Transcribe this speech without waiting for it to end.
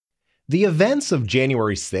The events of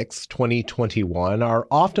January 6, 2021 are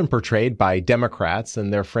often portrayed by Democrats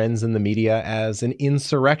and their friends in the media as an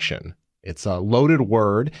insurrection. It's a loaded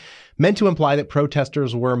word meant to imply that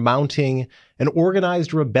protesters were mounting an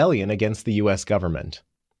organized rebellion against the U.S. government.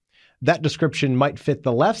 That description might fit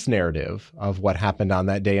the left's narrative of what happened on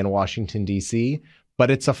that day in Washington, D.C.,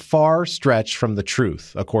 but it's a far stretch from the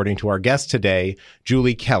truth, according to our guest today,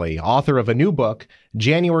 Julie Kelly, author of a new book,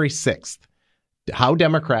 January 6th, How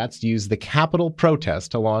Democrats Use the Capitol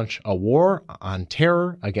Protest to Launch a War on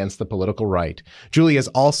Terror Against the Political Right. Julie is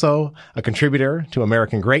also a contributor to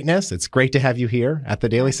American Greatness. It's great to have you here at the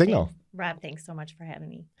Daily Signal. Rob, thanks so much for having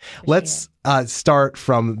me. Let's start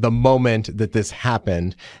from the moment that this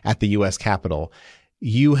happened at the U.S. Capitol.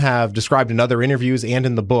 You have described in other interviews and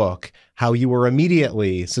in the book how you were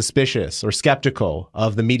immediately suspicious or skeptical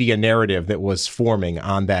of the media narrative that was forming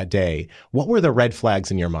on that day. What were the red flags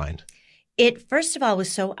in your mind? It, first of all,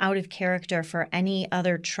 was so out of character for any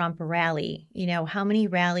other Trump rally. You know, how many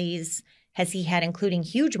rallies has he had, including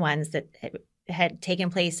huge ones that had taken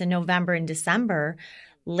place in November and December,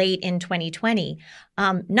 late in 2020?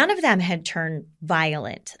 None of them had turned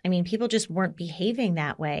violent. I mean, people just weren't behaving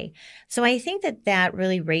that way. So I think that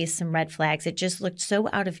really raised some red flags. It just looked so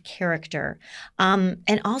out of character.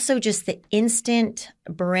 And also just the instant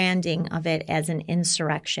branding of it as an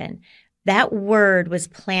insurrection. That word was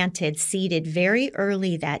planted, seeded very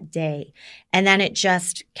early that day, and then it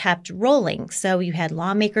just kept rolling. So you had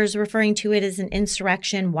lawmakers referring to it as an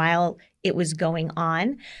insurrection while it was going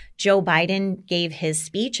on. Joe Biden gave his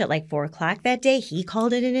speech at like 4 o'clock that day. He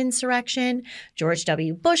called it an insurrection. George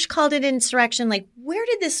W. Bush called it an insurrection. Like, where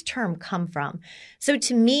did this term come from? So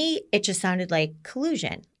to me, it just sounded like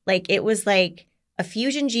collusion. Like it was like a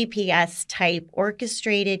Fusion GPS type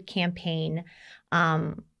orchestrated campaign,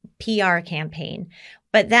 PR campaign,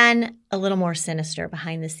 but then a little more sinister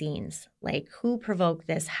behind the scenes. Like, who provoked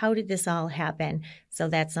this? How did this all happen? So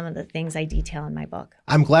that's some of the things I detail in my book.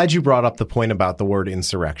 I'm glad you brought up the point about the word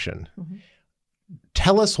insurrection. Mm-hmm.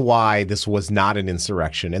 Tell us why this was not an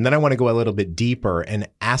insurrection. And then I want to go a little bit deeper and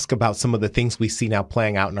ask about some of the things we see now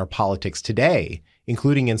playing out in our politics today,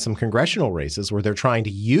 including in some congressional races where they're trying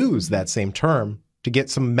to use that same term to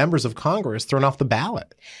get some members of Congress thrown off the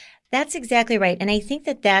ballot. That's exactly right. And I think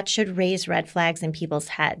that should raise red flags in people's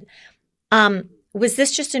head. Was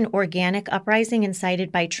this just an organic uprising incited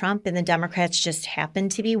by Trump and the Democrats just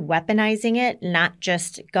happened to be weaponizing it, not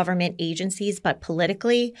just government agencies, but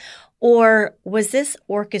politically? Or was this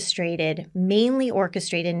mainly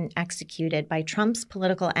orchestrated and executed by Trump's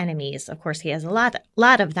political enemies? Of course, he has a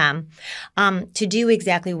lot of them, to do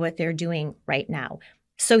exactly what they're doing right now.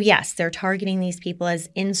 So yes, they're targeting these people as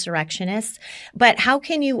insurrectionists, but how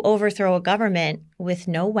can you overthrow a government with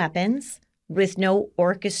no weapons, with no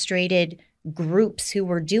orchestrated groups who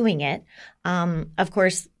were doing it? Of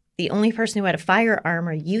course, the only person who had a firearm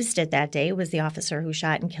or used it that day was the officer who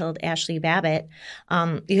shot and killed Ashley Babbitt.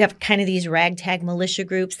 You have kind of these ragtag militia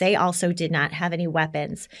groups. They also did not have any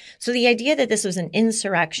weapons. So the idea that this was an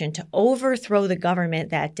insurrection to overthrow the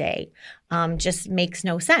government that day just makes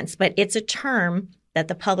no sense. But it's a term that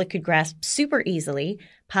the public could grasp super easily.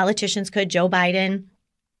 Politicians could, Joe Biden,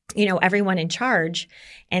 everyone in charge.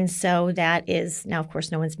 And so that is now, of course,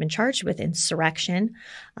 no one's been charged with insurrection,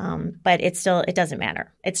 but it doesn't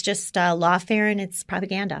matter. It's just lawfare and it's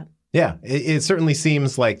propaganda. Yeah, it certainly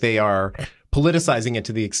seems like they are politicizing it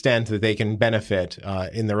to the extent that they can benefit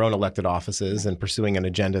in their own elected offices and pursuing an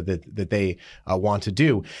agenda that they want to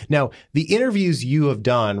do. Now, the interviews you have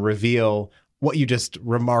done reveal what you just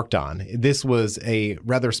remarked on. This was a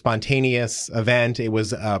rather spontaneous event. It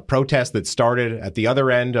was a protest that started at the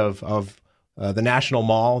other end of the National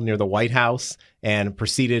Mall near the White House and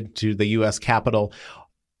proceeded to the U.S. Capitol.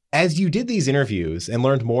 As you did these interviews and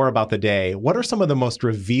learned more about the day, what are some of the most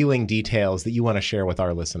revealing details that you want to share with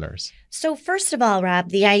our listeners? So first of all, Rob,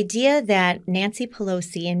 the idea that Nancy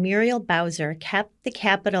Pelosi and Muriel Bowser kept the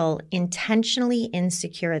Capitol intentionally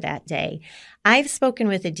insecure that day. I've spoken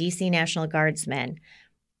with the D.C. National Guardsmen.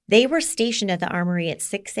 They were stationed at the Armory at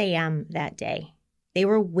 6 a.m. that day. They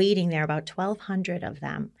were waiting there, about 1,200 of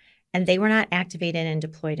them, and they were not activated and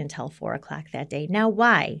deployed until 4 o'clock that day. Now,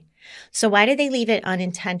 why? So why did they leave it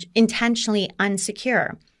intentionally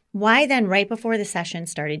unsecure? Why then, right before the session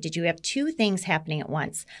started, did you have two things happening at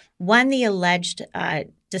once? One, the alleged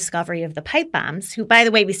discovery of the pipe bombs, who, by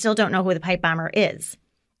the way, we still don't know who the pipe bomber is.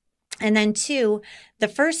 And then two, the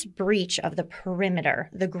first breach of the perimeter,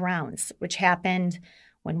 the grounds, which happened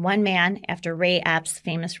when one man, after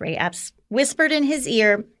famous Ray Epps, whispered in his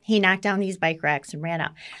ear, he knocked down these bike racks and ran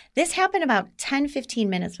out. This happened about 10, 15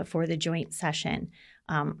 minutes before the joint session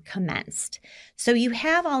commenced. So you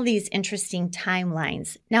have all these interesting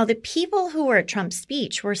timelines. Now, the people who were at Trump's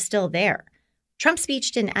speech were still there. Trump's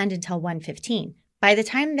speech didn't end until 1:15. By the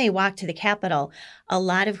time they walked to the Capitol, a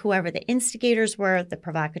lot of whoever the instigators were, the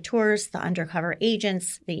provocateurs, the undercover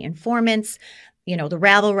agents, the informants, the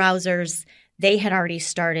rabble-rousers, they had already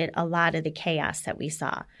started a lot of the chaos that we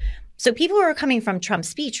saw. So people who were coming from Trump's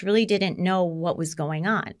speech really didn't know what was going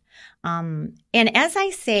on. And as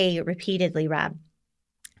I say repeatedly, Rob,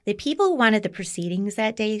 the people who wanted the proceedings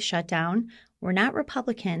that day shut down were not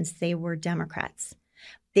Republicans, they were Democrats.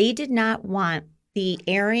 They did not want the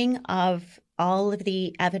airing of all of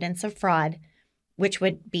the evidence of fraud, which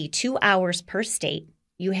would be 2 hours per state.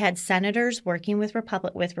 You had senators working with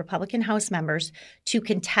Republican House members to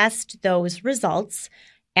contest those results,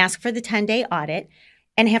 ask for the 10-day audit,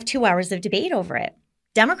 and have 2 hours of debate over it.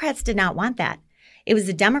 Democrats did not want that. It was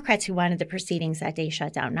the Democrats who wanted the proceedings that day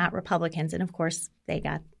shut down, not Republicans. And of course, they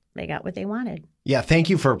got what they wanted. Yeah, thank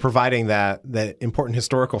you for providing that important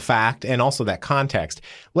historical fact and also that context.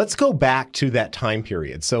 Let's go back to that time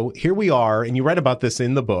period. So here we are, and you read about this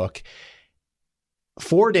in the book,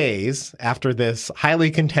 4 days after this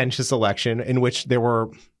highly contentious election in which there were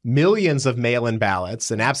millions of mail-in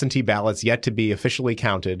ballots and absentee ballots yet to be officially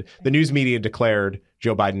counted. The news media declared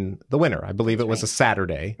Joe Biden the winner. I believe it was a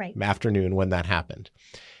Saturday afternoon when that happened.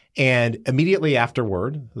 And immediately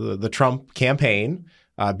afterward, the Trump campaign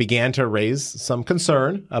began to raise some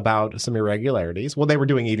concern about some irregularities. Well, they were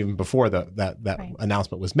doing it even before that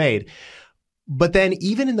announcement was made. But then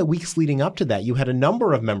even in the weeks leading up to that, you had a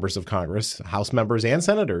number of members of Congress, House members and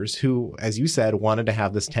senators who, as you said, wanted to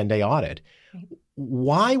have this 10-day audit. Right.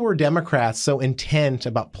 Why were Democrats so intent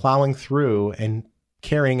about plowing through and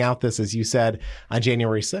carrying out this, as you said, on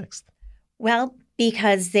January 6th? Well,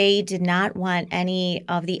 because they did not want any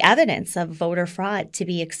of the evidence of voter fraud to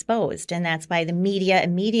be exposed. And that's why the media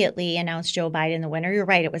immediately announced Joe Biden the winner. You're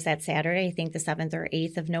right. It was that Saturday, I think the 7th or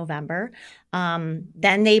 8th of November.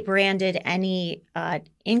 Then they branded any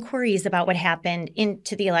inquiries about what happened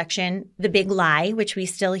into the election the big lie, which we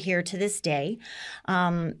still hear to this day.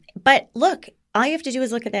 But look, all you have to do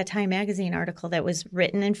is look at that Time magazine article that was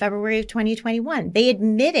written in February of 2021. They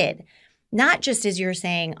admitted not just, as you're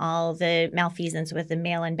saying, all the malfeasance with the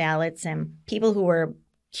mail-in ballots and people who were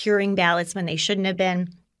curing ballots when they shouldn't have been,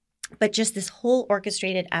 but just this whole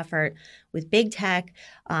orchestrated effort with big tech,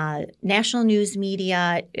 national news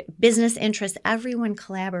media, business interests, everyone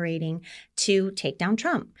collaborating to take down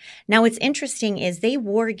Trump. Now, what's interesting is they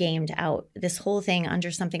war-gamed out this whole thing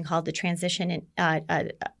under something called the Transition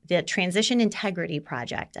Integrity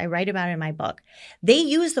Project. I write about it in my book. They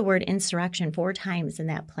use the word insurrection 4 times in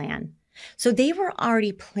that plan. So they were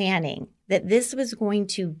already planning that this was going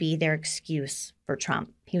to be their excuse for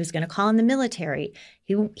Trump. He was going to call in the military.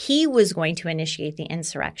 He was going to initiate the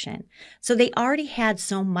insurrection. So they already had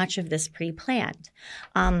so much of this pre-planned.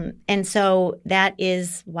 And so that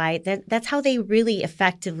is why that's how they really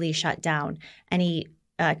effectively shut down any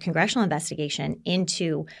congressional investigation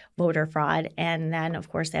into voter fraud. And then, of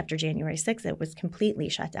course, after January 6th, it was completely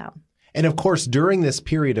shut down. And of course, during this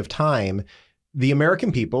period of time, the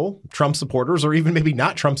American people, Trump supporters, or even maybe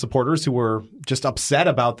not Trump supporters who were just upset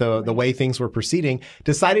about the way things were proceeding,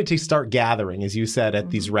 decided to start gathering, as you said,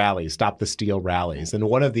 at these rallies, Stop the Steal rallies. And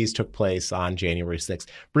one of these took place on January 6th.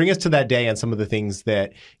 Bring us to that day and some of the things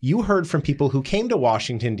that you heard from people who came to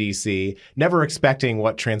Washington, D.C., never expecting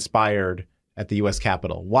what transpired at the U.S.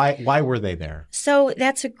 Capitol. Why were they there? So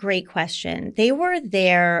that's a great question. They were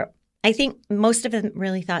there. I think most of them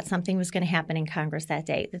really thought something was going to happen in Congress that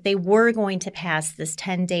day, that they were going to pass this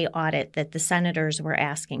 10-day audit that the senators were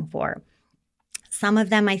asking for. Some of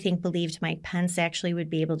them, I think, believed Mike Pence actually would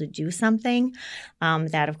be able to do something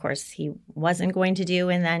that, of course, he wasn't going to do,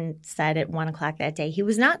 and then said at 1 o'clock that day he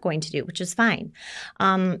was not going to do, which is fine.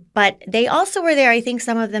 But they also were there. I think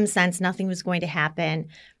some of them sensed nothing was going to happen.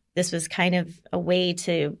 This was kind of a way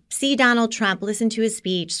to see Donald Trump, listen to his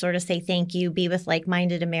speech, sort of say thank you, be with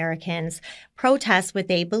like-minded Americans, protest what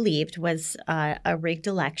they believed was a rigged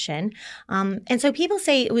election. And so people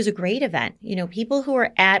say it was a great event. You know, people who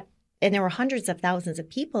were at, and there were hundreds of thousands of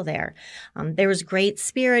people there. There was great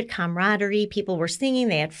spirit, camaraderie. People were singing.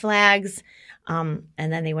 They had flags. And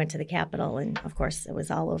then they went to the Capitol. And, of course, it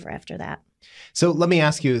was all over after that. So let me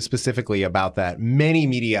ask you specifically about that. Many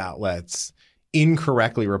media outlets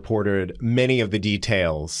incorrectly reported many of the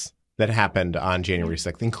details that happened on January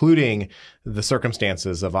 6th, including the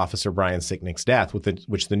circumstances of Officer Brian Sicknick's death,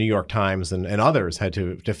 which the New York Times and others had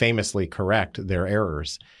to famously correct their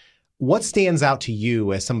errors. What stands out to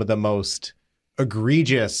you as some of the most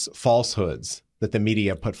egregious falsehoods that the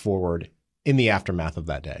media put forward in the aftermath of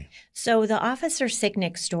that day? So the Officer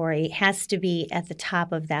Sicknick story has to be at the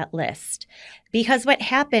top of that list because what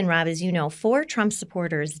happened, Rob, as you know, 4 Trump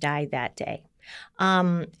supporters died that day.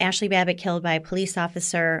 Ashley Babbitt killed by a police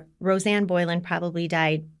officer. Roseanne Boylan probably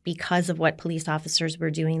died because of what police officers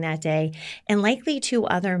were doing that day, and likely 2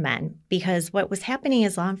 other men, because what was happening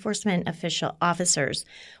is law enforcement officers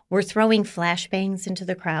were throwing flashbangs into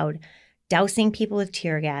the crowd, dousing people with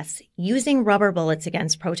tear gas, using rubber bullets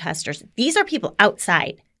against protesters. These are people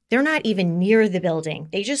outside. They're not even near the building.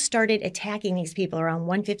 They just started attacking these people around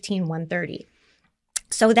 1:15, 1:30.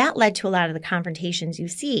 So that led to a lot of the confrontations you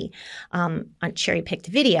see on cherry-picked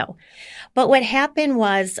video. But what happened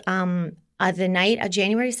was the night of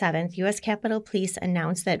January 7th, U.S. Capitol Police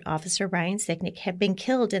announced that Officer Brian Sicknick had been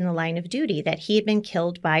killed in the line of duty, that he had been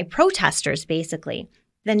killed by protesters, basically.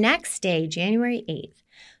 The next day, January 8th,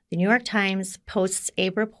 the New York Times posts a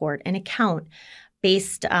report, an account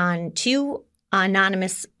based on 2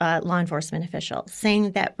 anonymous law enforcement officials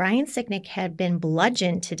saying that Brian Sicknick had been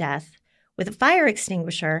bludgeoned to death with a fire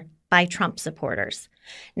extinguisher by Trump supporters.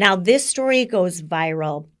 Now, this story goes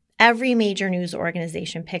viral. Every major news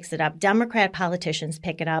organization picks it up. Democrat politicians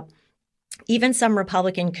pick it up. Even some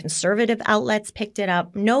Republican conservative outlets picked it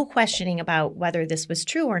up. No questioning about whether this was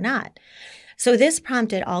true or not. So this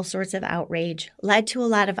prompted all sorts of outrage, led to a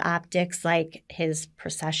lot of optics like his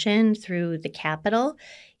procession through the Capitol.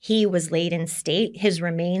 He was laid in state. His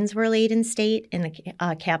remains were laid in state in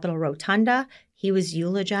the Capitol Rotunda. He was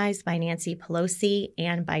eulogized by Nancy Pelosi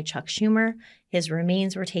and by Chuck Schumer. His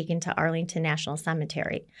remains were taken to Arlington National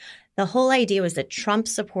Cemetery. The whole idea was that Trump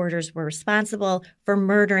supporters were responsible for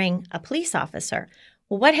murdering a police officer.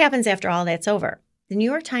 Well, what happens after all that's over? The New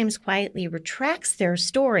York Times quietly retracts their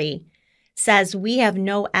story, says we have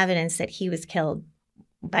no evidence that he was killed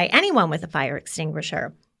by anyone with a fire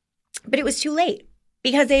extinguisher. But it was too late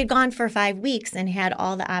because they had gone for 5 weeks and had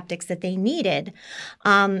all the optics that they needed.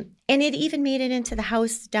 And it even made it into the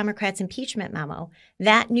House Democrats' impeachment memo,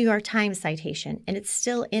 that New York Times citation, and it's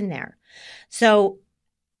still in there. So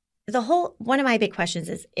one of my big questions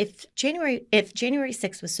is if January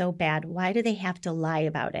 6th was so bad, why do they have to lie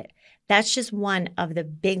about it? That's just one of the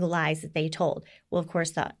big lies that they told. Well, of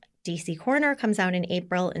course, the D.C. coroner comes out in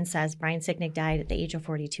April and says Brian Sicknick died at the age of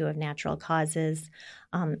 42 of natural causes,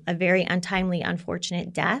 a very untimely,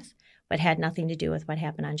 unfortunate death, but had nothing to do with what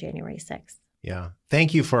happened on January 6th. Yeah.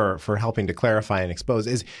 Thank you for helping to clarify and expose.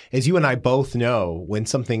 As you and I both know, when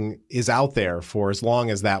something is out there for as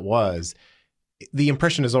long as that was, the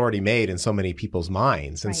impression is already made in so many people's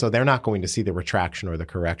minds. And so they're not going to see the retraction or the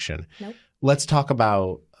correction. Nope. Let's talk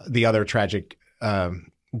about the other tragic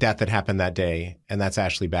death that happened that day, and that's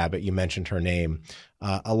Ashley Babbitt. You mentioned her name.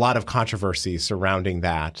 A lot of controversy surrounding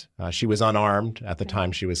that. She was unarmed at the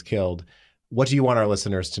time she was killed. What do you want our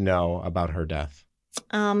listeners to know about her death?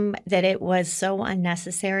 That it was so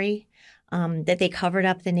unnecessary, that they covered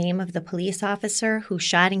up the name of the police officer who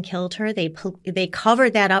shot and killed her. They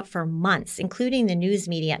covered that up for months, including the news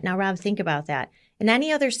media. Now, Rob, think about that. In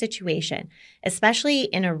any other situation, especially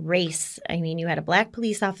in a race, I mean, you had a black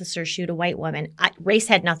police officer shoot a white woman. Race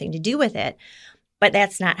had nothing to do with it, but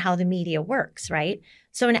that's not how the media works, right?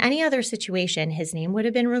 So in any other situation, his name would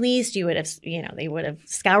have been released. You would have, they would have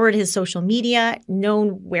scoured his social media, known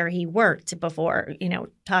where he worked before,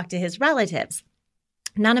 talked to his relatives.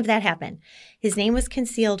 None of that happened. His name was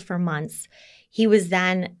concealed for months. He was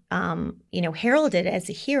then, heralded as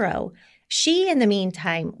a hero. She, in the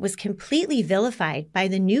meantime, was completely vilified by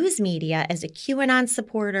the news media as a QAnon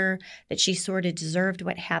supporter, that she sort of deserved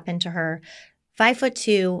what happened to her.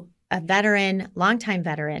 5'2", a veteran, longtime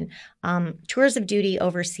veteran, tours of duty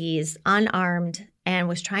overseas, unarmed, and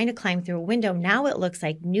was trying to climb through a window. Now it looks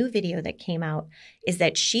like new video that came out is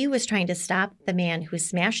that she was trying to stop the man who was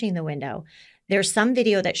smashing the window. There's some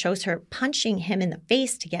video that shows her punching him in the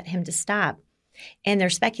face to get him to stop. And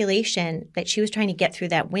there's speculation that she was trying to get through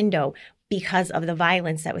that window because of the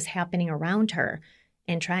violence that was happening around her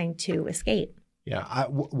and trying to escape. Yeah.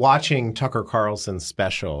 Watching Tucker Carlson's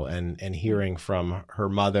special and hearing from her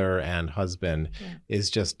mother and husband is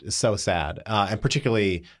just so sad. And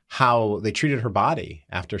particularly how they treated her body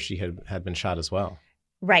after she had been shot as well.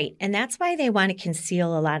 Right. And that's why they want to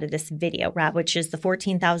conceal a lot of this video, Rob, which is the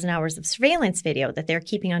 14,000 hours of surveillance video that they're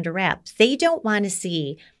keeping under wraps. They don't want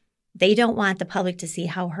the public to see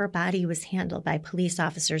how her body was handled by police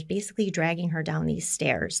officers, basically dragging her down these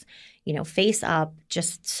stairs, face up,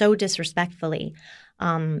 just so disrespectfully.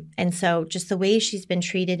 And so just the way she's been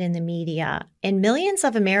treated in the media, and millions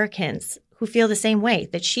of Americans who feel the same way,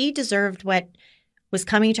 that she deserved what was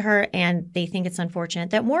coming to her, and they think it's unfortunate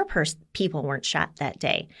that more people weren't shot that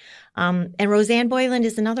day. And Roseanne Boyland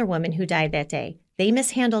is another woman who died that day. They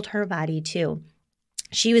mishandled her body too.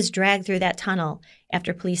 She was dragged through that tunnel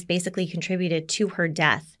after police basically contributed to her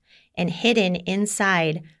death and hidden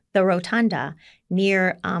inside the rotunda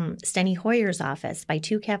near Steny Hoyer's office by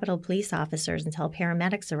 2 Capitol Police officers until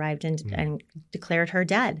paramedics arrived and declared her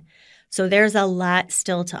dead. So there's a lot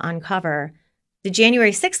still to uncover. The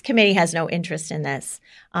January 6th committee has no interest in this,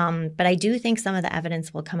 but I do think some of the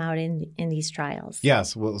evidence will come out in these trials.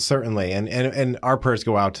 Yes, well, certainly. And our prayers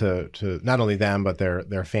go out to not only them, but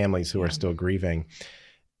their families who are still grieving.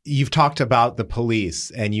 You've talked about the police,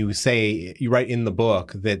 and you write in the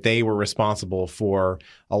book that they were responsible for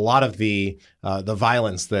a lot of the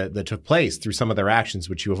violence that took place through some of their actions,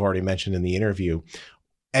 which you have already mentioned in the interview.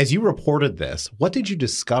 As you reported this, what did you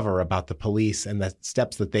discover about the police and the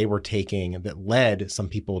steps that they were taking that led some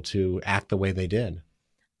people to act the way they did?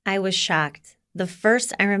 I was shocked.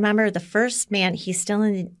 I remember the first man, he's still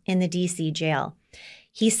in the DC jail.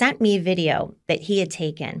 He sent me a video that he had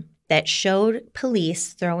taken that showed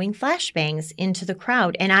police throwing flashbangs into the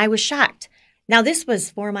crowd, and I was shocked. Now, this was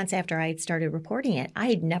 4 months after I had started reporting it. I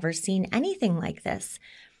had never seen anything like this.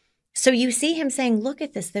 So you see him saying, look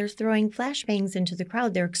at this, they're throwing flashbangs into the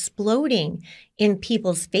crowd. They're exploding in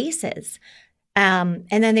people's faces. And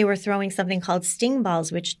then they were throwing something called sting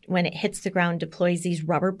balls, which when it hits the ground deploys these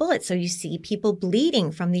rubber bullets. So you see people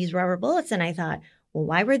bleeding from these rubber bullets. And I thought, well,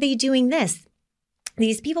 why were they doing this?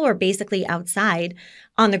 These people were basically outside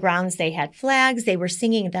on the grounds. They had flags. They were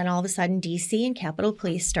singing. Then all of a sudden, DC and Capitol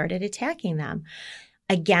Police started attacking them.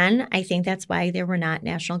 Again, I think that's why there were not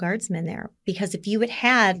National Guardsmen there. Because if you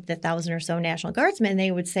had the 1,000 or so National Guardsmen,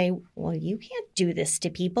 they would say, well, you can't do this to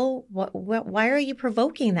people. Why are you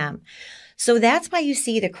provoking them? So that's why you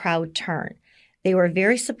see the crowd turn. They were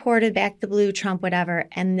very supportive, back the blue, Trump, whatever.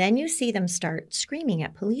 And then you see them start screaming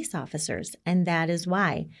at police officers. And that is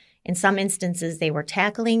why. In some instances, they were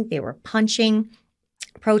tackling, they were punching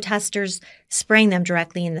protesters, spraying them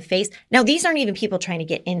directly in the face. Now, these aren't even people trying to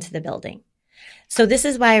get into the building. So this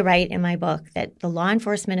is why I write in my book that the law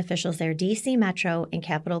enforcement officials there, DC Metro and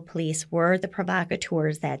Capitol Police, were the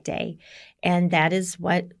provocateurs that day. And that is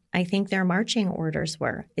what I think their marching orders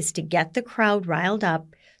were, is to get the crowd riled up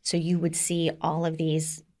so you would see all of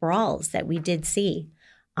these brawls that we did see.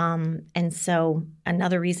 And so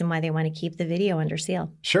another reason why they want to keep the video under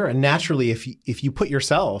seal. Sure. And naturally, if you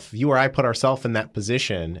or I put ourselves in that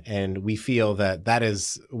position and we feel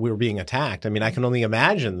that we're being attacked, I mean, I can only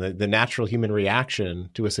imagine the natural human reaction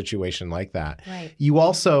to a situation like that. Right. You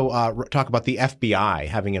also talk about the FBI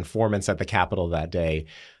having informants at the Capitol that day.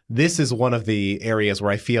 This is one of the areas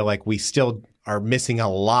where I feel like we still are missing a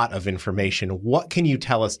lot of information. What can you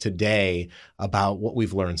tell us today about what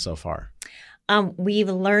we've learned so far? We've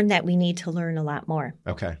learned that we need to learn a lot more.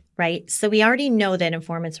 Okay. Right? So we already know that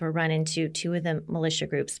informants were run into 2 of the militia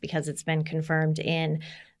groups because it's been confirmed in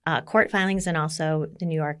court filings and also the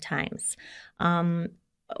New York Times.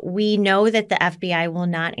 We know that the FBI will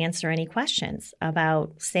not answer any questions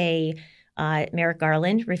about, say, Merrick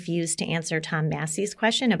Garland refused to answer Tom Massey's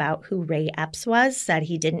question about who Ray Epps was, said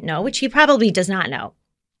he didn't know, which he probably does not know.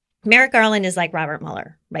 Merrick Garland is like Robert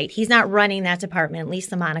Mueller, right? He's not running that department.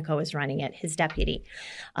 Lisa Monaco is running it, his deputy,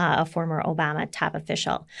 a former Obama top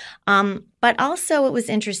official. But also it was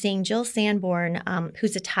interesting, Jill Sanborn,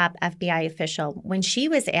 who's a top FBI official, when she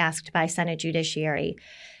was asked by Senate Judiciary,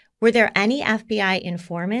 were there any FBI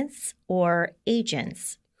informants or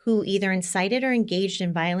agents who either incited or engaged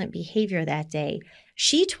in violent behavior that day?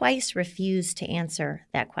 She twice refused to answer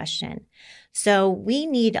that question. So we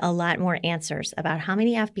need a lot more answers about how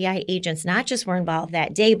many FBI agents not just were involved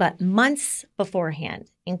that day, but months beforehand,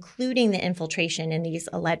 including the infiltration in these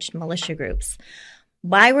alleged militia groups.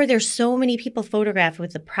 Why were there so many people photographed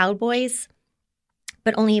with the Proud Boys,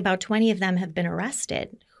 but only about 20 of them have been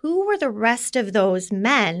arrested? Who were the rest of those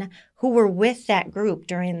men who were with that group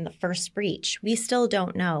during the first breach? We still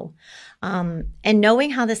don't know. And knowing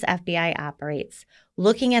how this FBI operates,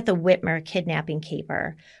 looking at the Whitmer kidnapping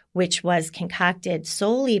caper, which was concocted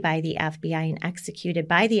solely by the FBI and executed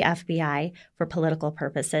by the FBI for political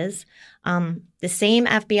purposes. The same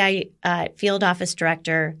FBI field office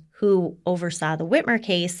director who oversaw the Whitmer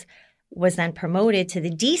case was then promoted to the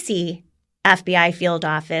DC FBI field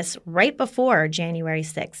office right before January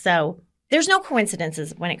 6th. So there's no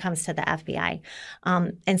coincidences when it comes to the FBI.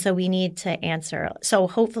 And so we need to answer. So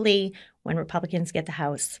hopefully when Republicans get the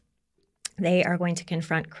House, They are going to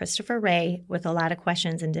confront Christopher Wray with a lot of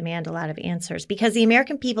questions and demand a lot of answers because the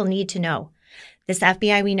American people need to know. This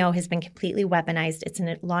FBI we know has been completely weaponized. It's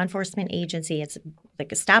a law enforcement agency. It's like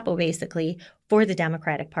a Gestapo, basically, for the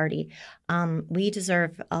Democratic Party. We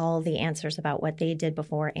deserve all the answers about what they did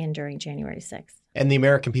before and during January 6th. And the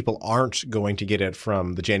American people aren't going to get it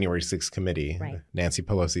from the January 6th committee, right. Nancy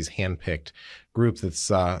Pelosi's handpicked group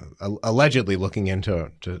that's allegedly looking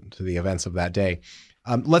into the events of that day.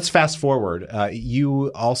 Let's fast forward.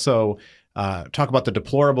 You also talk about the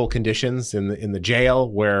deplorable conditions in the jail,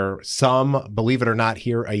 where some, believe it or not,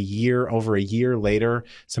 here over a year later,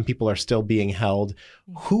 some people are still being held.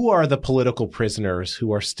 Who are the political prisoners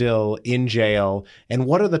who are still in jail, and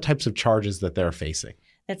what are the types of charges that they're facing?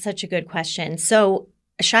 That's such a good question. So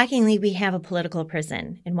shockingly, we have a political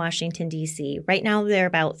prison in Washington, D.C. Right now, there are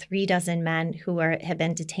about 36 men who have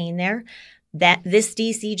been detained there. This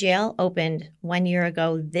D.C. jail opened 1 year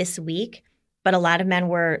ago this week, but a lot of men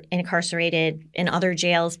were incarcerated in other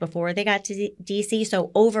jails before they got to D.C.,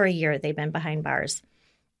 so over a year they've been behind bars.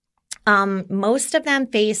 Most of them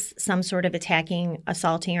face some sort of attacking,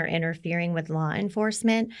 assaulting, or interfering with law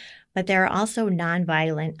enforcement, but there are also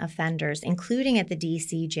nonviolent offenders, including at the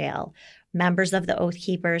D.C. jail. Members of the Oath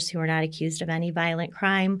Keepers who are not accused of any violent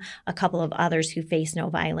crime, a couple of others who face no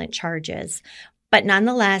violent charges. But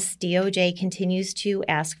nonetheless, DOJ continues to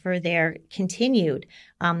ask for their continued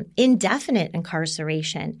indefinite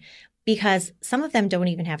incarceration because some of them don't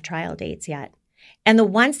even have trial dates yet. And the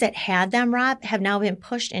ones that had them, Rob, have now been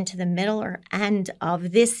pushed into the middle or end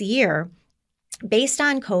of this year based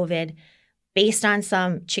on COVID, based on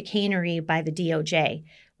some chicanery by the DOJ,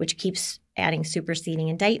 which keeps adding superseding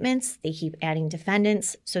indictments. They keep adding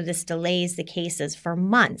defendants. So this delays the cases for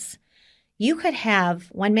months. You could have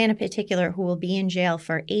one man in particular who will be in jail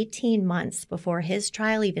for 18 months before his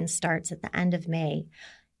trial even starts at the end of May.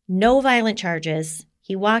 No violent charges.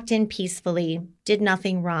 He walked in peacefully, did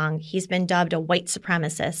nothing wrong. He's been dubbed a white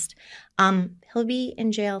supremacist. He'll be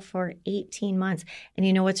in jail for 18 months. And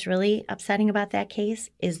you know what's really upsetting about that case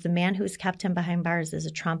is the man who's kept him behind bars is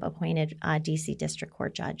a Trump-appointed D.C. District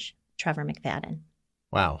Court Judge, Trevor McFadden.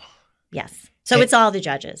 Wow. Yes. So it's all the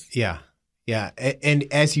judges. Yeah. Yeah.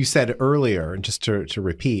 And as you said earlier, and just to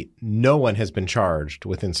repeat, no one has been charged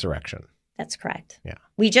with insurrection. That's correct. Yeah.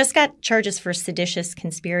 We just got charges for seditious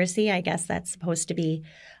conspiracy. I guess that's supposed to be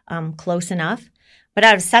close enough. But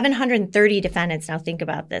out of 730 defendants, now think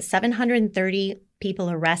about this, 730 people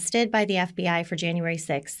arrested by the FBI for January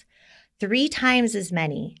 6th, 3 times as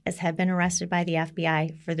many as have been arrested by the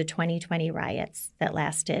FBI for the 2020 riots that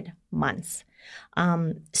lasted months.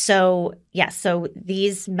 So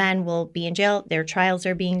these men will be in jail. Their trials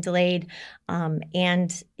are being delayed,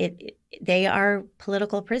 and they are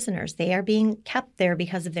political prisoners. They are being kept there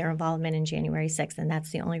because of their involvement in January 6th, and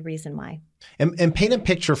that's the only reason why. And paint a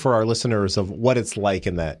picture for our listeners of what it's like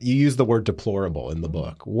in that. You use the word deplorable in the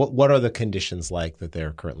book. What are the conditions like that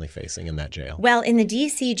they're currently facing in that jail? Well, in the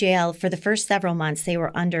D.C. jail, for the first several months, they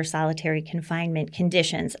were under solitary confinement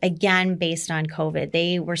conditions, again, based on COVID.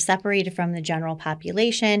 They were separated from the general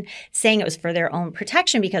population, saying it was for their own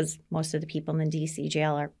protection because most of the people in the D.C.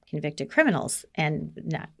 jail are convicted criminals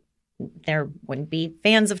and there wouldn't be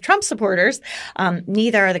fans of Trump supporters.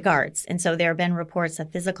 Neither are the guards. And so there have been reports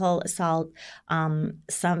of physical assault,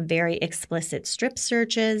 some very explicit strip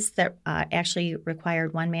searches that actually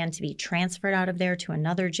required one man to be transferred out of there to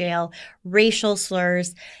another jail, racial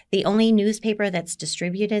slurs. The only newspaper that's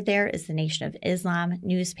distributed there is the Nation of Islam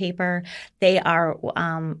newspaper. They are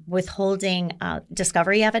withholding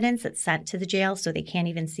discovery evidence that's sent to the jail, so they can't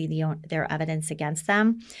even see their evidence against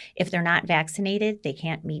them. If they're not vaccinated, they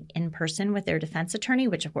can't meet in person with their defense attorney,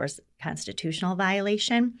 which of course, constitutional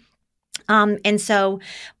violation. But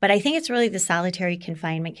I think it's really the solitary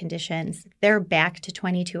confinement conditions. They're back to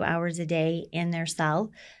 22 hours a day in their cell.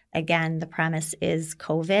 Again, the premise is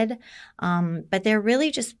COVID, but they're really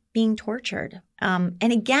just being tortured. And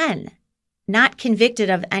again, not convicted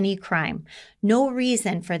of any crime. No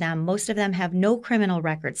reason for them. Most of them have no criminal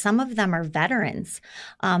record. Some of them are veterans.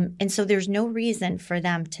 And so there's no reason for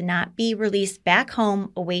them to not be released back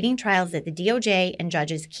home awaiting trials that the DOJ and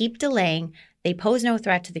judges keep delaying. They pose no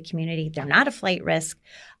threat to the community. They're not a flight risk.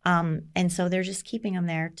 And so they're just keeping them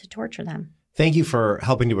there to torture them. Thank you for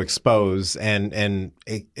helping to expose and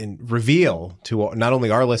reveal to not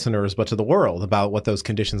only our listeners, but to the world about what those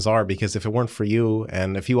conditions are, because if it weren't for you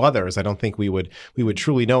and a few others, I don't think we would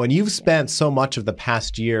truly know. And you've spent so much of the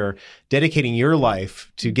past year dedicating your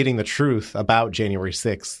life to getting the truth about January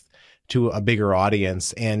 6th to a bigger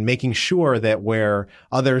audience and making sure that where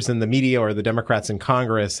others in the media or the Democrats in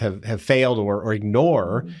Congress have failed or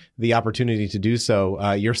ignore the opportunity to do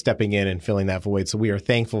so, you're stepping in and filling that void. So we are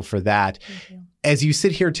thankful for that. Thank you. As you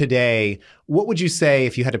sit here today, what would you say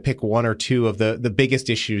if you had to pick one or two of the biggest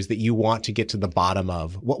issues that you want to get to the bottom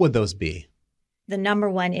of? What would those be? The number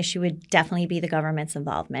one issue would definitely be the government's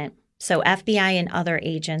involvement. So FBI and other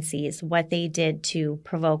agencies, what they did to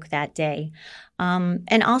provoke that day.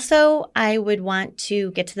 And also, I would want to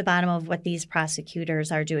get to the bottom of what these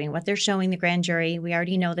prosecutors are doing, what they're showing the grand jury. We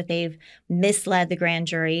already know that they've misled the grand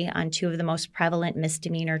jury on two of the most prevalent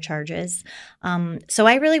misdemeanor charges. So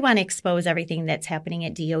I really want to expose everything that's happening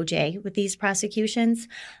at DOJ with these prosecutions,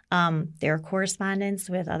 their correspondence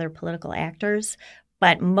with other political actors.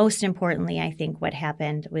 But most importantly, I think what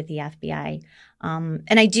happened with the FBI.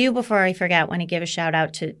 And I do, before I forget, want to give a shout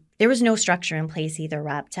out to, there was no structure in place either,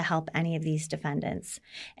 Rob, to help any of these defendants.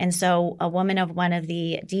 And so a woman of one of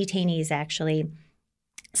the detainees actually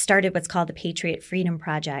started what's called the Patriot Freedom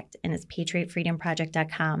Project, and it's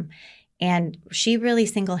patriotfreedomproject.com. And she really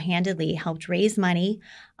single-handedly helped raise money.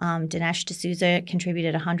 Dinesh D'Souza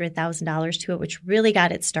contributed $100,000 to it, which really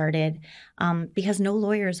got it started because no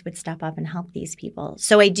lawyers would step up and help these people.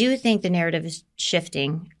 So I do think the narrative is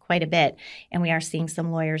shifting quite a bit, and we are seeing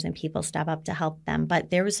some lawyers and people step up to help them.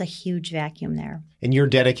 But there was a huge vacuum there. And you're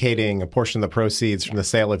dedicating a portion of the proceeds from the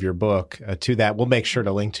sale of your book to that. We'll make sure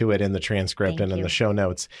to link to it in the transcript and in the show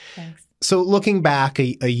notes. Thanks. So looking back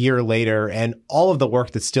a year later and all of the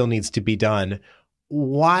work that still needs to be done,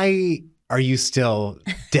 why are you still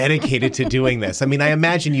dedicated to doing this? I mean, I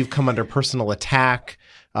imagine you've come under personal attack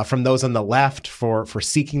from those on the left for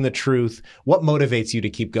seeking the truth. What motivates you to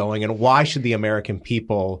keep going, and why should the American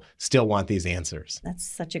people still want these answers? That's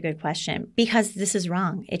such a good question, because this is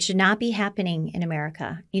wrong. It should not be happening in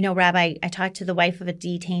America. You know, Rabbi, I talked to the wife of a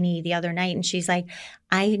detainee the other night, and she's like,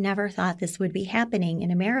 I never thought this would be happening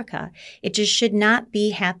in America. It just should not be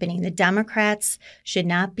happening. The Democrats should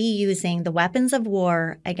not be using the weapons of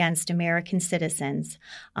war against American citizens.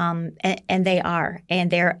 And they are.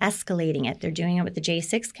 And they're escalating it. They're doing it with the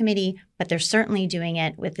J6 committee, but they're certainly doing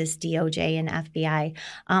it with this DOJ and FBI.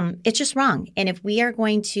 It's just wrong. And if we are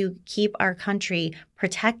going to keep our country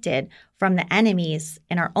protected from the enemies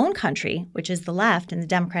in our own country, which is the left and the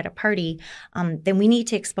Democratic Party, then we need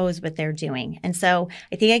to expose what they're doing. And so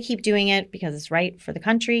I think I keep doing it because it's right for the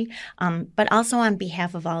country, but also on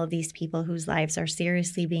behalf of all of these people whose lives are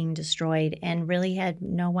seriously being destroyed and really had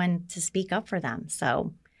no one to speak up for them.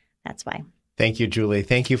 So that's why. Thank you, Julie.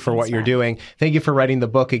 Thank you for what you're doing. Thank you for writing the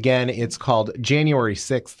book. Again, it's called January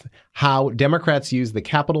 6th, How Democrats Use the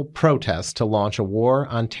Capitol Protests to Launch a War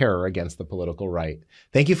on Terror Against the Political Right.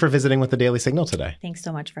 Thank you for visiting with the Daily Signal today. Thanks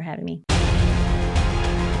so much for having me.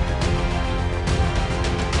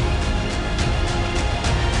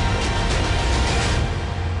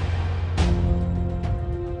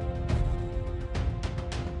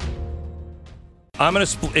 I'm going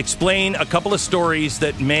to explain a couple of stories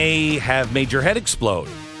that may have made your head explode.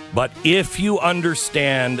 But if you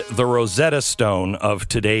understand the Rosetta Stone of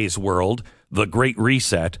today's world, the Great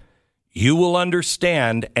Reset, you will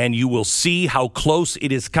understand and you will see how close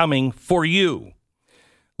it is coming for you.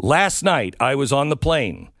 Last night, I was on the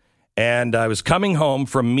plane and I was coming home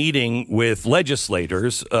from meeting with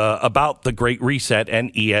legislators about the Great Reset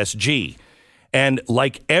and ESG. And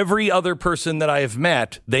like every other person that I have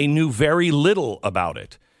met, they knew very little about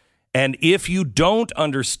it. And if you don't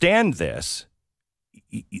understand this,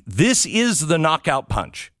 this is the knockout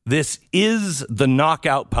punch. This is the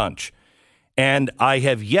knockout punch. And I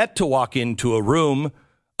have yet to walk into a room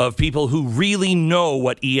of people who really know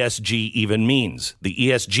what ESG even means. The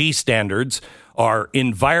ESG standards are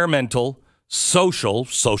environmental, social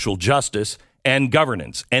justice, and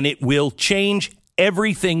governance. And it will change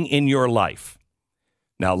everything in your life.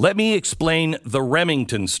 Now, let me explain the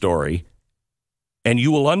Remington story, and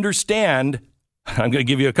you will understand. I'm going to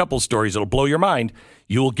give you a couple stories. It'll blow your mind.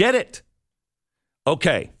 You will get it.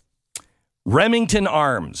 Okay. Remington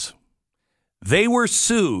Arms. They were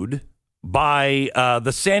sued by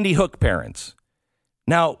the Sandy Hook parents.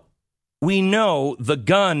 Now, we know the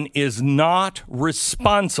gun is not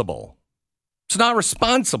responsible. It's not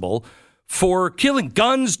responsible for killing.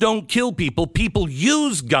 Guns don't kill people. People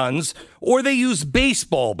use guns or they use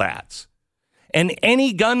baseball bats. And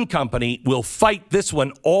any gun company will fight this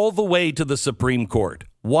one all the way to the Supreme Court.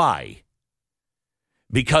 Why?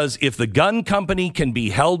 Because if the gun company can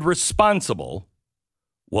be held responsible,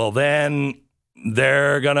 well, then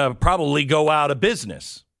they're going to probably go out of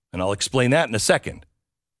business. And I'll explain that in a second.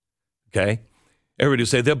 Okay? Everybody will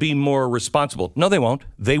say they'll be more responsible. No, they won't.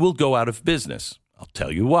 They will go out of business. I'll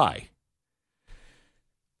tell you why.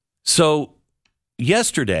 So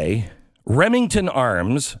yesterday, Remington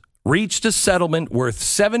Arms reached a settlement worth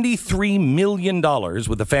 $73 million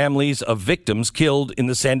with the families of victims killed in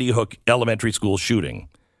the Sandy Hook Elementary School shooting.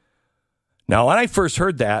 Now, when I first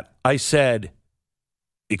heard that, I said,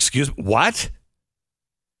 excuse me, what?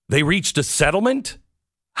 They reached a settlement?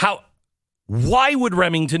 How? Why would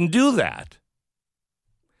Remington do that?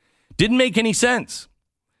 Didn't make any sense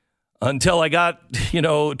until I got,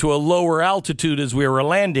 to a lower altitude as we were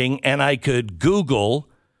landing, and I could Google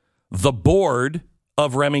the board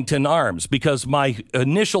of Remington Arms, because my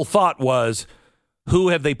initial thought was, who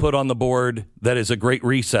have they put on the board that is a great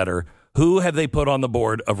resetter? Who have they put on the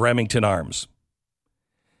board of Remington Arms?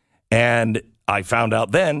 And I found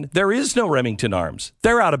out then there is no Remington Arms.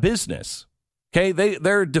 They're out of business. Okay,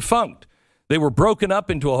 they're defunct. They were broken up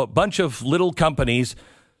into a bunch of little companies.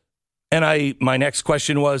 And my next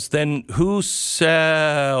question was, then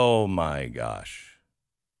oh my gosh.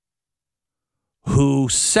 Who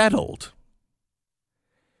settled?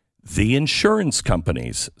 The insurance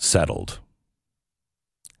companies settled.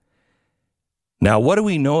 Now, what do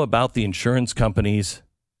we know about the insurance companies?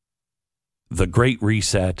 The Great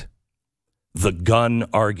Reset, the gun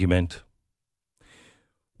argument.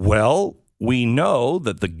 Well, we know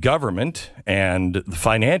that the government and the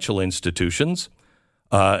financial institutions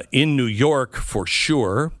in New York for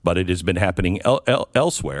sure, but it has been happening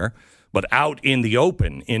elsewhere, but out in the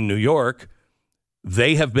open in New York,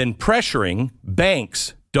 they have been pressuring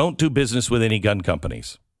banks, don't do business with any gun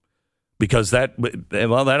companies. Because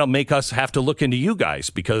that'll make us have to look into you guys,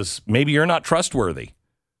 because maybe you're not trustworthy,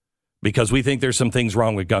 because we think there's some things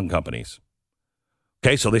wrong with gun companies.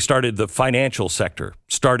 Okay, so the financial sector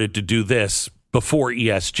started to do this before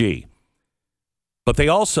ESG. But they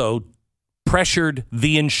also pressured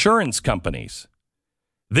the insurance companies.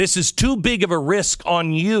 This is too big of a risk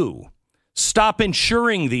on you. Stop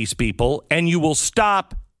insuring these people, and you will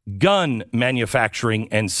stop gun manufacturing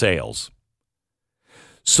and sales.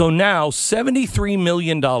 So now $73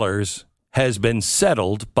 million has been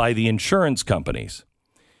settled by the insurance companies.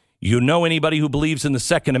 Anybody who believes in the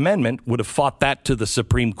Second Amendment would have fought that to the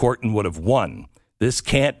Supreme Court and would have won. This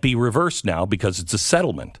can't be reversed now because it's a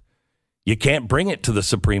settlement. You can't bring it to the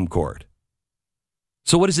Supreme Court.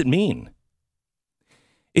 So what does it mean?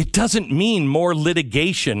 It doesn't mean more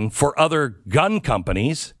litigation for other gun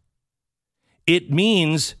companies. It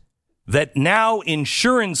means that now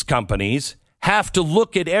insurance companies have to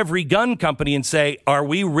look at every gun company and say, are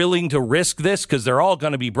we willing to risk this? Because they're all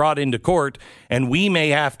going to be brought into court, and we may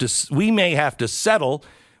have to settle.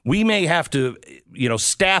 We may have to,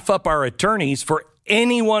 staff up our attorneys for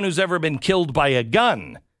anyone who's ever been killed by a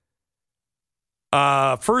gun.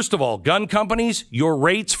 First of all, gun companies, your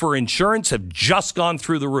rates for insurance have just gone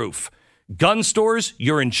through the roof. Gun stores,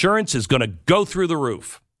 your insurance is going to go through the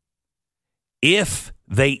roof, if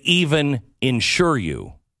they even insure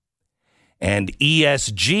you. And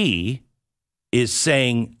ESG is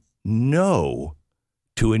saying no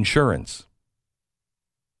to insurance.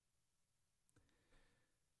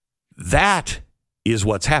 That is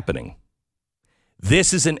what's happening.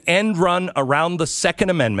 This is an end run around the Second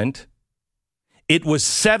Amendment. It was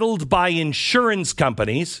settled by insurance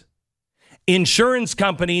companies. Insurance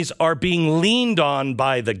companies are being leaned on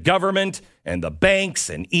by the government and the banks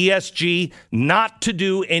and ESG not to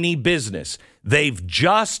do any business. They've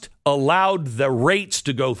just allowed the rates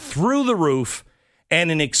to go through the roof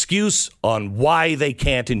and an excuse on why they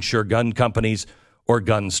can't insure gun companies or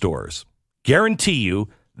gun stores. Guarantee you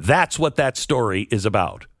that's what that story is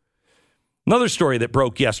about. Another story that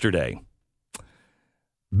broke yesterday.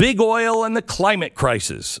 Big oil and the climate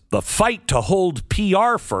crisis, the fight to hold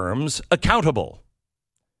PR firms accountable.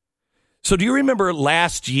 So do you remember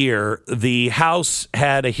last year the House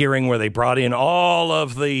had a hearing where they brought in all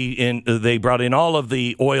of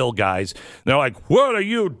the oil guys. They're like, what have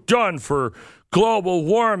you done for global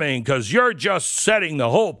warming? Because you're just setting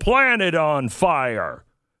the whole planet on fire.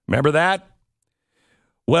 Remember that?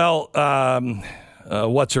 Well,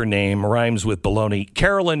 what's her name? Rhymes with baloney.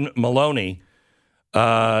 Carolyn Maloney.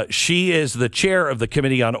 She is the chair of the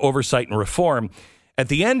Committee on Oversight and Reform. At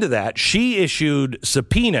the end of that, she issued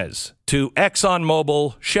subpoenas to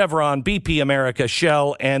ExxonMobil, Chevron, BP America,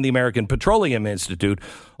 Shell, and the American Petroleum Institute,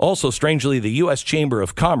 also, strangely, the U.S. Chamber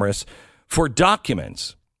of Commerce, for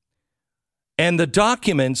documents. And the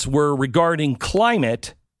documents were regarding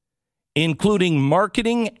climate, including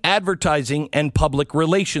marketing, advertising, and public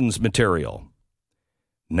relations material.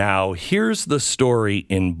 Now, here's the story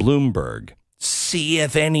in Bloomberg. See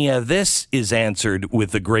if any of this is answered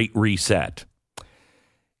with the Great Reset.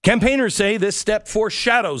 Campaigners say this step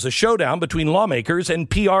foreshadows a showdown between lawmakers and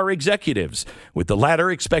PR executives, with the latter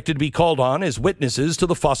expected to be called on as witnesses to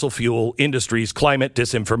the fossil fuel industry's climate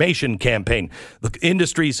disinformation campaign. The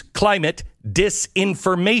industry's climate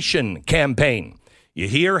disinformation campaign. You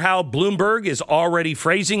hear how Bloomberg is already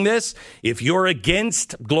phrasing this? If you're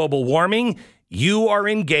against global warming, you are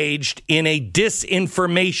engaged in a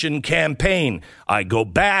disinformation campaign. I go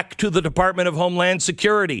back to the Department of Homeland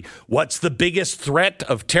Security. What's the biggest threat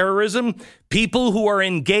of terrorism? People who are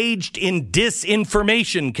engaged in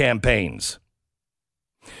disinformation campaigns.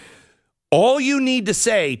 All you need to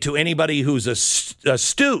say to anybody who's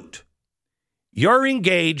astute, you're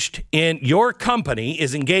engaged in, your company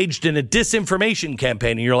is engaged in a disinformation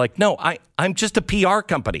campaign. And you're like, no, I'm just a PR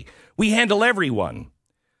company. We handle everyone.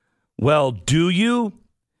 Well, do you?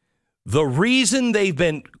 The reason they've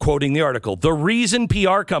been, quoting the article, the reason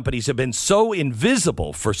PR companies have been so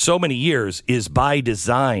invisible for so many years is by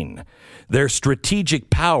design. Their strategic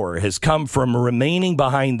power has come from remaining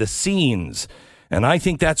behind the scenes. And I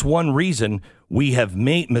think that's one reason we have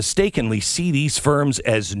mistakenly see these firms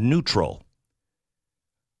as neutral.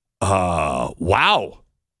 Wow.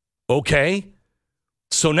 Okay.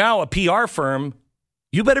 So now a PR firm,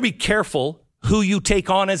 you better be careful who you take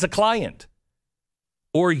on as a client,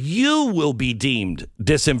 or you will be deemed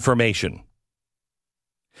disinformation.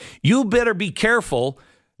 You better be careful,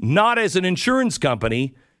 not as an insurance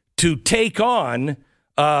company, to take on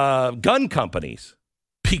gun companies,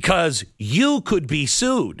 because you could be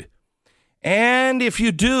sued. And if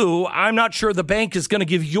you do, I'm not sure the bank is going to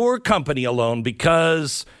give your company a loan,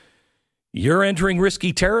 because you're entering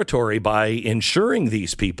risky territory by insuring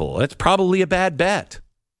these people. That's probably a bad bet.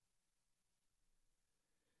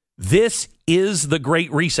 This is the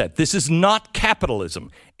Great Reset. This is not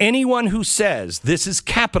capitalism. Anyone who says this is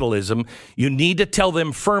capitalism, you need to tell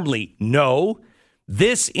them firmly, no,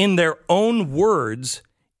 this, in their own words,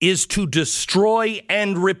 is to destroy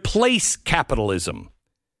and replace capitalism.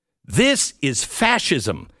 This is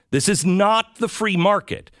fascism. This is not the free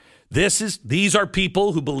market. These are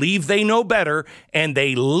people who believe they know better, and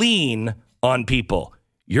they lean on people.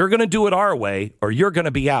 You're going to do it our way, or you're going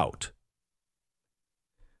to be out.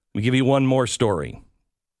 Let me give you one more story.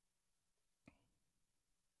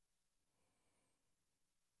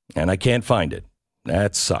 And I can't find it.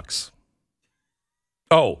 That sucks.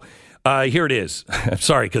 Oh, here it is. I'm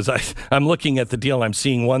sorry, because I'm looking at the deal and I'm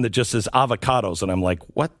seeing one that just says avocados. And I'm like,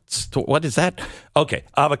 what is that? Okay,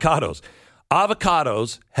 avocados.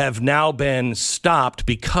 Avocados have now been stopped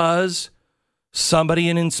because somebody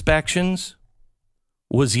in inspections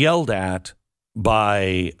was yelled at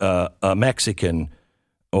by a Mexican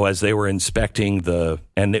as they were inspecting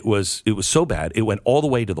and it was so bad, it went all the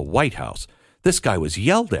way to the White House. This guy was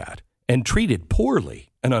yelled at and treated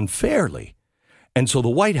poorly and unfairly. And so the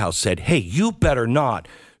White House said, hey, you better not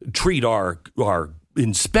treat our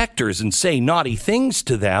inspectors and say naughty things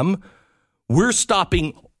to them. We're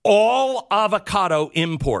stopping all avocado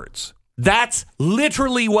imports. That's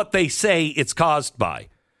literally what they say it's caused by.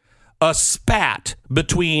 A spat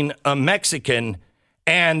between a Mexican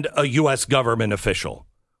and a U.S. government official.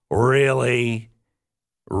 Really?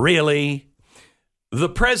 Really? The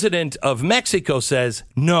president of Mexico says,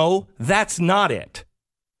 no, that's not it.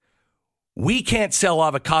 We can't sell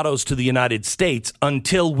avocados to the United States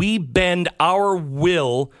until we bend our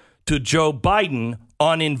will to Joe Biden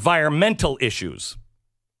on environmental issues.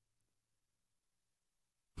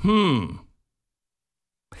 That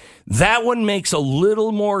one makes a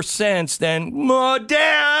little more sense than, oh,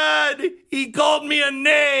 Dad, he called me a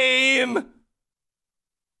name.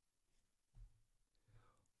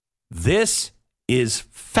 This is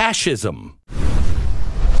fascism.